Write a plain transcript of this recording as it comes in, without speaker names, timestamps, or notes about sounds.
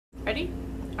Ready?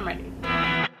 I'm ready.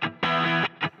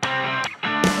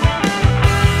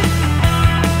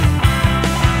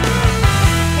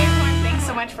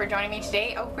 For joining me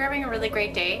today. I hope we're having a really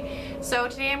great day. So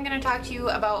today I'm going to talk to you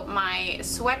about my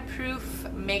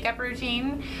sweat-proof makeup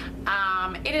routine.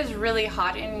 It is really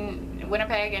hot in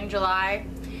Winnipeg in July.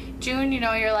 June, you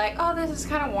know, you're like, oh, this is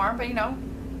kind of warm, but you know,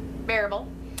 bearable.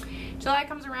 July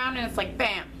comes around and it's like,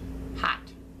 bam, hot.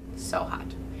 So hot.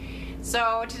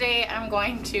 So today I'm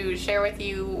going to share with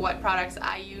you what products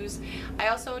I use. I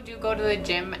also do go to the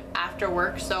gym after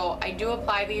work, so I do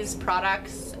apply these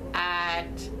products at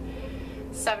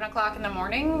 7 o'clock in the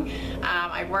morning.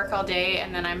 I work all day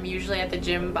and then I'm usually at the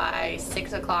gym by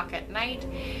 6 o'clock at night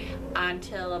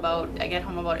until I get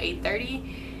home about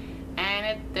 8:30,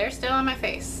 and they're still on my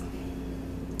face.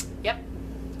 Yep.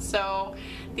 So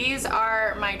these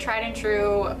are my tried and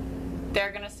true.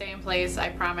 They're gonna stay in place, I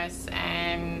promise,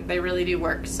 and they really do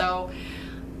work. So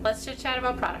let's chit chat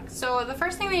about products. So the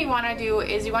first thing that you wanna do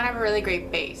is you wanna have a really great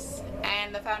base.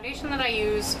 And the foundation that I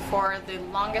use for the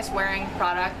longest wearing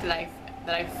product that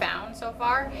I've found so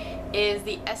far is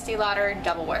the Estee Lauder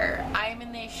Double Wear. I'm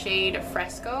in the shade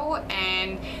Fresco,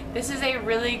 and this is a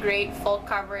really great full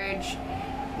coverage.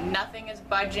 Nothing is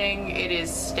budging. It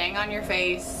is staying on your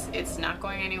face. It's not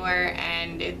going anywhere,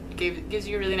 and it gives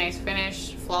you a really nice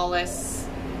finish, flawless.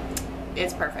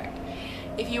 It's perfect.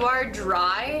 If you are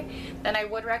dry, then I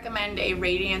would recommend a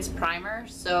Radiance Primer.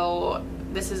 So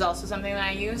this is also something that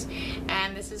I use,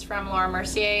 and this is from Laura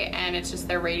Mercier, and it's just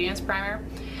their Radiance Primer.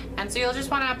 And so you'll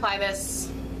just want to apply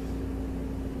this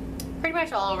pretty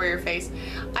much all over your face.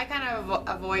 I kind of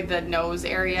avoid the nose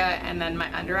area and then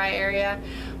my under eye area,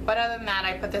 but other than that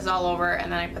I put this all over,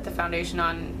 and then I put the foundation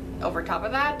on over top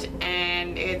of that,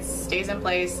 and it stays in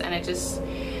place, and it just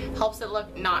helps it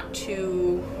look not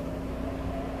too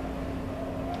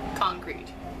concrete.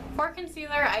 For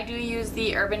concealer, I do use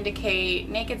the Urban Decay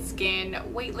Naked Skin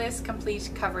Weightless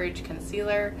Complete Coverage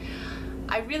Concealer.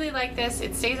 I really like this.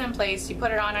 It stays in place. You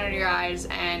put it on under your eyes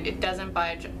and it doesn't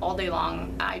budge all day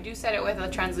long. I do set it with a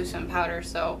translucent powder,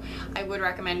 so I would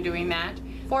recommend doing that.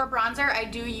 For bronzer, I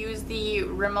do use the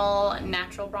Rimmel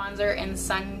Natural Bronzer in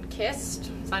Sun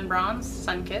Bronze.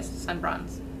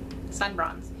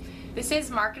 This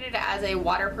is marketed as a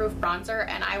waterproof bronzer,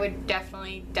 and I would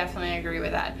definitely agree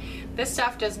with that. This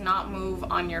stuff does not move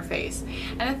on your face.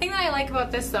 And the thing that I like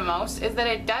about this the most is that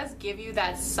it does give you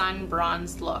that sun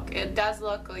bronzed look. It does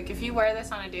look like, if you wear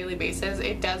this on a daily basis,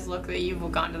 it does look that you've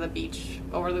gone to the beach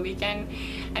over the weekend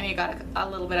and you got a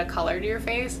little bit of color to your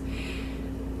face.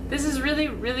 This is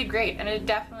really great, and it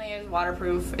definitely is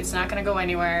waterproof. It's not gonna go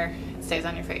anywhere. It stays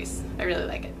on your face. I really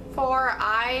like it. For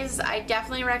eyes, I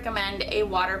definitely recommend a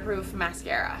waterproof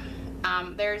mascara.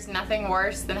 There's nothing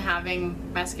worse than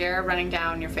having mascara running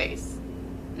down your face.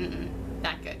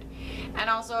 Not good. And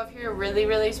also, if you're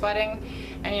really sweating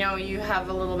and you know you have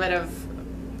a little bit of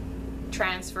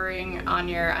transferring on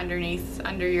your under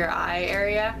your eye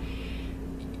area,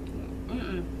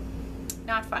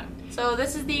 not fun. So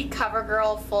this is the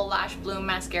CoverGirl Full Lash Bloom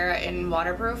Mascara in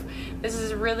waterproof. This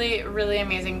is really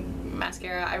amazing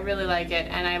mascara. I really like it,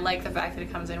 and I like the fact that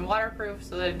it comes in waterproof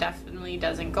so that it definitely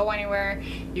doesn't go anywhere.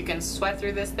 You can sweat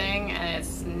through this thing and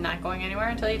it's not going anywhere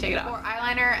until you take it off. For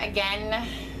eyeliner, again,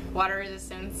 water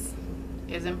resistance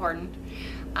is important.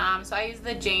 So I use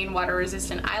the Jane water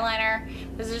resistant eyeliner.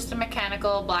 This is just a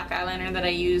mechanical black eyeliner that I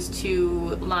use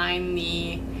to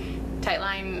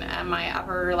tightline my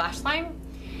upper lash line.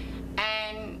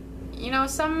 And you know,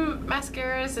 some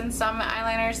mascaras and some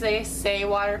eyeliners, they say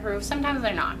waterproof, sometimes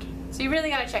they're not. So you really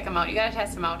gotta check them out, you gotta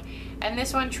test them out. And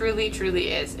this one truly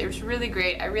is. It's really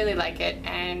great, I really like it.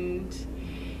 And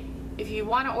if you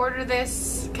wanna order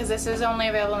this, because this is only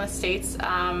available in the States,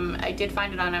 I did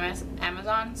find it on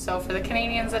Amazon. So for the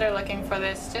Canadians that are looking for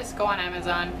this, just go on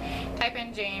Amazon, type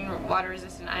in Jane water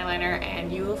resistant eyeliner,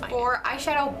 and you will find it. For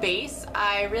eyeshadow base,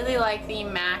 I really like the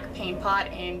MAC Paint Pot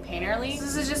in Painterly.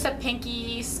 This is just a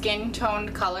pinky skin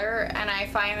toned color, and I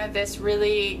find that this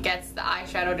really gets the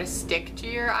eyeshadow to stick to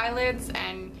your eyelids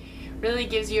and really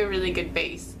gives you a really good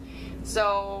base.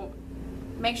 So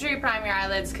make sure you prime your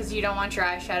eyelids, because you don't want your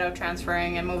eyeshadow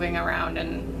transferring and moving around,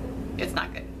 and it's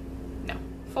not good. No.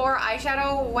 For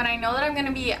eyeshadow, when I know that I'm going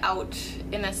to be out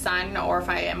in the sun, or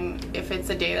if it's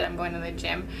a day that I'm going to the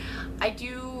gym, I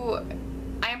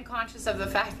am conscious of the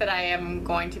fact that I am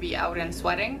going to be out and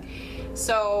sweating.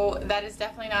 So that is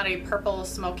definitely not a purple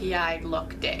smoky-eyed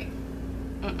look day.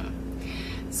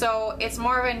 So it's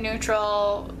more of a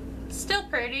neutral, still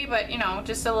pretty, but you know,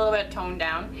 just a little bit toned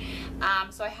down.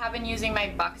 So I have been using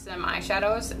my Buxom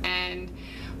eyeshadows, and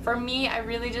For me, I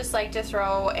really just like to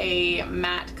throw a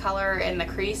matte color in the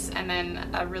crease and then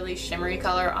a really shimmery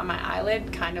color on my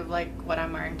eyelid, kind of like what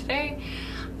I'm wearing today.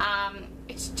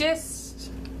 It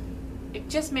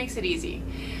just makes it easy.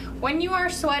 When you are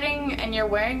sweating and you're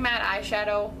wearing matte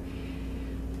eyeshadow,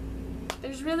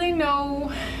 there's really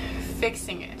no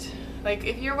fixing it. Like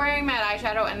if you're wearing matte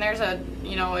eyeshadow and there's a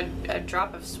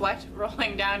drop of sweat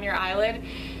rolling down your eyelid,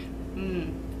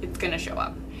 it's gonna show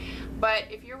up. But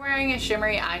if you're wearing a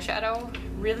shimmery eyeshadow,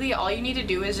 really all you need to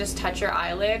do is just touch your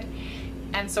eyelid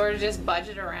and sort of just budge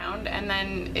it around, and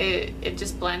then it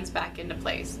just blends back into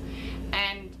place.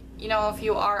 And you know, if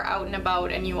you are out and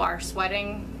about and you are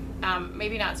sweating,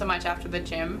 maybe not so much after the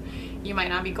gym, you might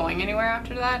not be going anywhere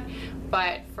after that,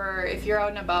 but if you're out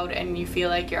and about and you feel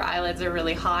like your eyelids are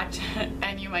really hot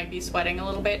and you might be sweating a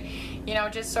little bit, you know,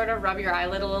 just sort of rub your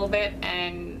eyelid a little bit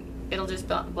and it'll just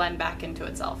blend back into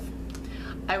itself.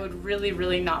 I would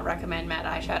really not recommend matte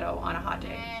eyeshadow on a hot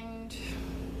day. And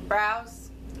brows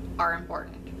are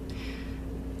important.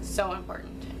 So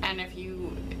important. And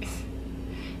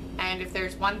if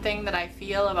there's one thing that I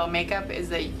feel about makeup is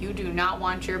that you do not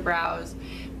want your brows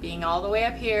being all the way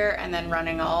up here and then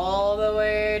running all the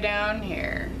way down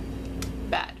here.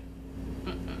 Bad.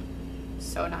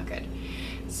 So not good.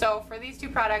 So for these two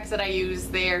products that I use,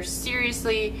 they are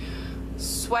seriously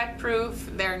sweat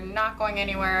proof. They're not going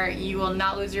anywhere. You will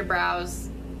not lose your brows,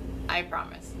 I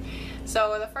promise.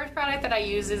 So the first product that I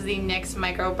use is the NYX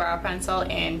Micro Brow Pencil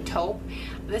in Taupe.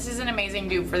 This is an amazing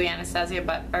dupe for the Anastasia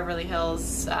Beverly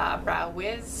Hills Brow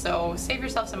Wiz, so save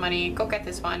yourself some money, go get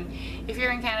this one. If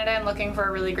you're in Canada and looking for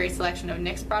a really great selection of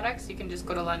NYX products, you can just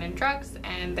go to London Drugs,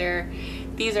 and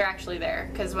these are actually there,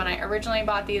 because when I originally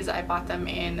bought these, I bought them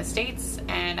in the States,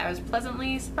 and I was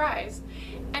pleasantly surprised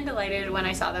and delighted when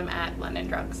I saw them at London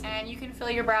Drugs. And you can fill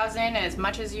your brows in as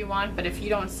much as you want, but if you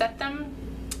don't set them,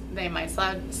 they might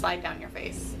slide down your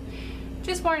face.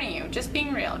 Just warning you, just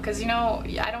being real, because you know,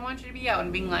 I don't want you to be out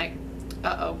and being like,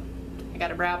 uh-oh, I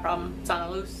got a brow problem, it's on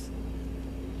the loose.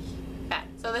 Bad.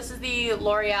 So this is the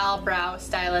L'Oreal Brow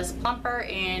Stylist Plumper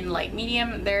in light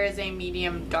medium. There is a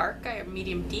medium dark,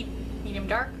 medium deep, medium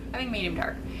dark, I think medium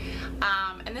dark.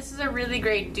 And this is a really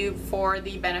great dupe for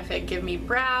the Benefit Give Me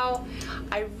Brow.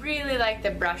 I really like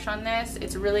the brush on this.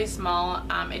 It's really small.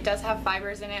 It does have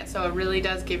fibers in it, so it really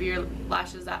does give your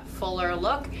lashes that fuller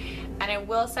look, and it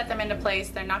will set them into place.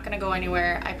 They're not going to go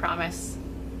anywhere, I promise.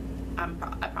 I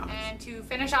promise. And to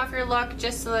finish off your look,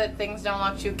 just so that things don't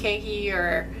look too cakey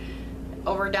or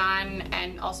overdone,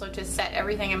 and also to set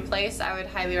everything in place, I would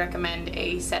highly recommend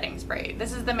a setting spray.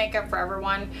 This is the Makeup Forever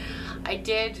one. I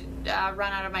did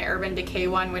run out of my Urban Decay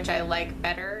one, which I like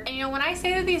better. And you know, when I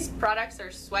say that these products are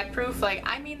sweat proof, like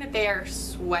I mean that they are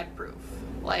sweat proof,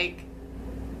 like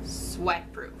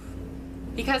sweat proof.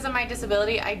 Because of my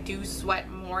disability, I do sweat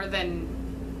more than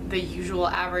the usual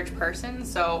average person.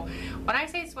 So when I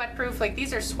say sweat proof, like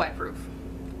these are sweat proof.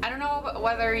 I don't know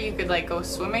whether you could like go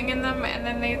swimming in them and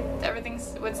then everything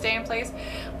would stay in place,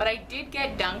 but I did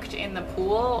get dunked in the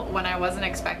pool when I wasn't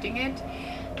expecting it,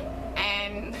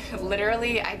 and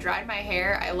literally I dried my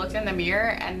hair, I looked in the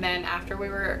mirror, and then after we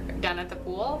were done at the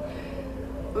pool,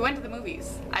 we went to the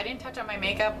movies. I didn't touch on my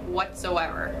makeup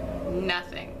whatsoever,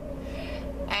 nothing.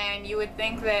 And you would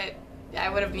think that I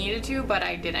would have needed to, but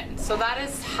I didn't. So that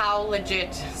is how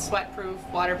legit sweat proof,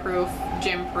 waterproof,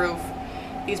 gym proof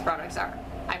these products are,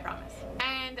 I promise.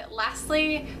 And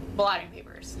lastly, blotting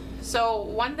papers. So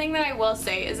one thing that I will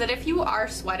say is that if you are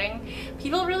sweating,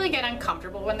 people really get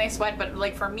uncomfortable when they sweat, but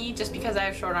like for me, just because I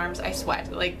have short arms, I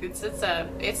sweat. Like it's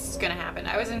gonna happen.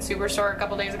 I was in Superstore a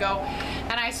couple days ago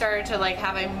and I started to like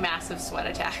have a massive sweat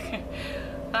attack.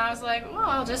 And I was like, well,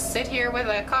 I'll just sit here with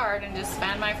a card and just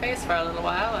fan my face for a little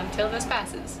while until this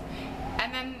passes.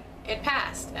 And then it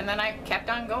passed, and then I kept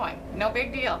on going. No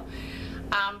big deal.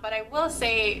 But I will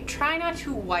say, try not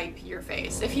to wipe your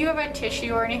face. If you have a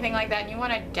tissue or anything like that and you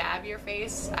want to dab your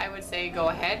face, I would say go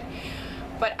ahead.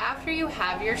 But after you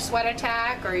have your sweat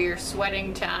attack or your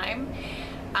sweating time,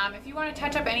 if you want to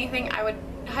touch up anything, I would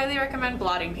highly recommend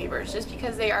blotting papers, just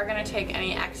because they are going to take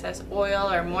any excess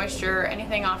oil or moisture or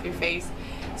anything off your face.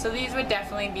 So these would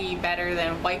definitely be better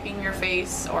than wiping your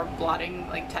face or blotting,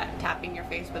 like tapping your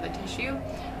face with a tissue.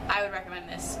 I would recommend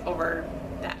this over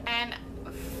that. And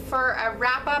for a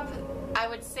wrap up, I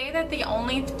would say that the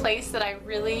only place that I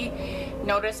really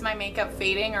notice my makeup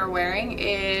fading or wearing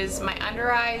is my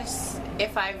under eyes,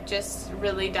 if I've just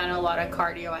really done a lot of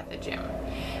cardio at the gym.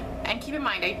 And keep in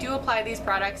mind, I do apply these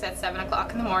products at 7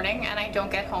 o'clock in the morning, and I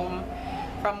don't get home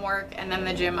from work and then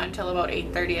the gym until about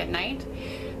 8:30 at night.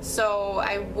 So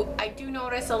I do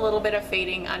notice a little bit of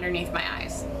fading underneath my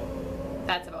eyes.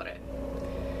 That's about it.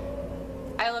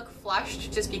 I look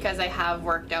flushed just because I have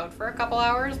worked out for a couple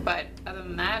hours, but other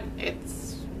than that,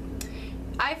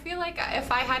 I feel like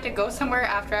if I had to go somewhere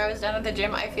after I was done at the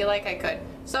gym, I feel like I could.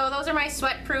 So those are my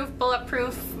sweat-proof,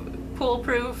 bulletproof,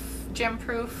 pool-proof,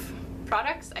 gym-proof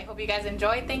products. I hope you guys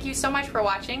enjoyed. Thank you so much for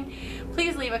watching.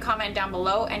 Please leave a comment down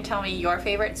below and tell me your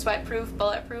favorite sweat-proof,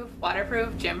 bulletproof,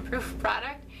 waterproof, gym-proof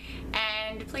product.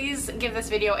 And please give this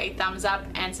video a thumbs up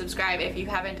and subscribe if you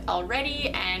haven't already.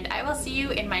 And I will see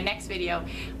you in my next video.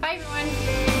 Bye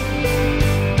everyone!